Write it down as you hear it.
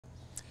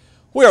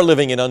We are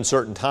living in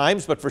uncertain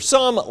times, but for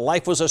some,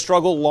 life was a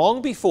struggle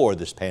long before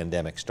this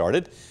pandemic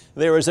started.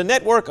 There is a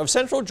network of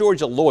Central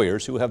Georgia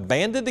lawyers who have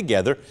banded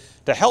together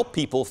to help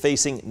people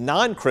facing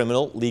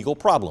non-criminal legal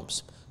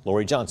problems.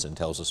 Lori Johnson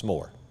tells us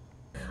more.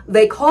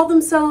 They call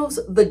themselves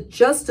the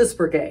Justice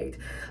Brigade,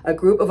 a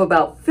group of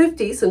about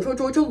 50 Central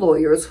Georgia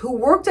lawyers who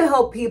work to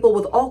help people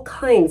with all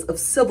kinds of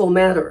civil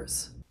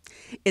matters.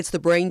 It's the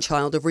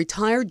brainchild of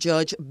retired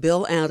Judge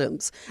Bill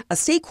Adams, a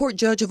state court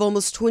judge of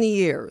almost 20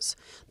 years.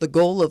 The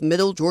goal of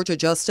Middle Georgia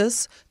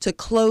Justice, to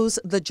close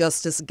the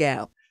justice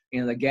gap.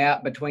 The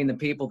gap between the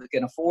people that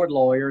can afford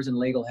lawyers and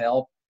legal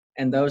help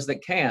and those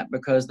that can't,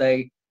 because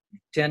they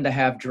tend to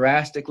have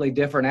drastically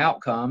different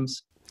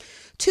outcomes.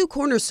 Two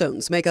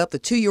cornerstones make up the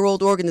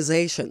two-year-old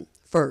organization.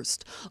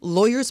 First,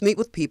 lawyers meet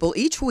with people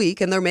each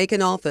week in their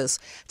Macon office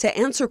to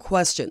answer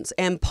questions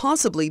and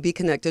possibly be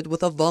connected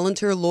with a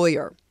volunteer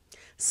lawyer.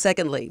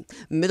 Secondly,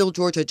 Middle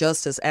Georgia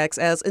Justice acts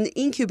as an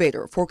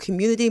incubator for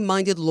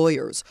community-minded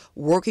lawyers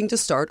working to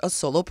start a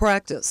solo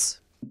practice.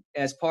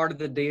 As part of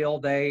the deal,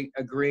 they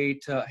agree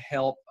to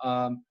help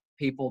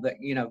people that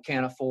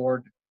can't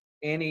afford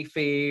any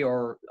fee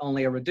or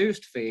only a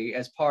reduced fee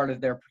as part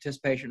of their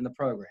participation in the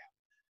program.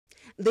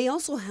 They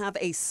also have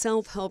a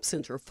self-help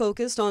center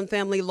focused on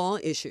family law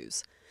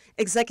issues.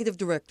 Executive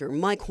Director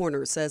Mike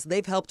Horner says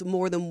they've helped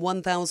more than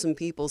 1,000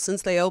 people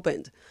since they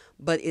opened,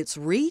 but its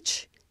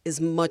reach is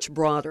much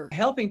broader.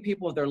 Helping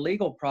people with their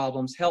legal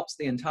problems helps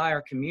the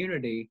entire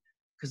community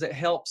because it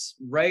helps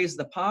raise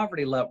the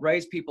poverty level,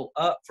 raise people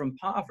up from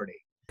poverty.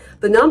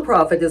 The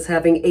nonprofit is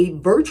having a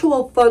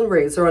virtual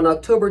fundraiser on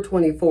October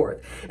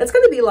 24th. It's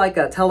going to be like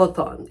a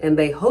telethon, and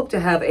they hope to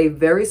have a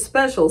very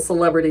special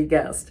celebrity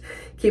guest.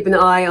 Keep an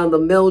eye on the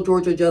Middle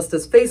Georgia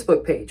Justice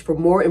Facebook page for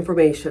more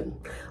information.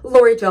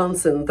 Lori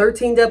Johnson,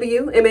 13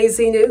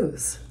 WMAZ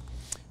News.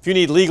 If you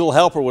need legal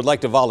help or would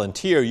like to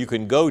volunteer, you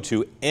can go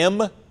to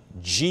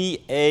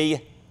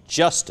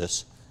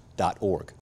mgajustice.org.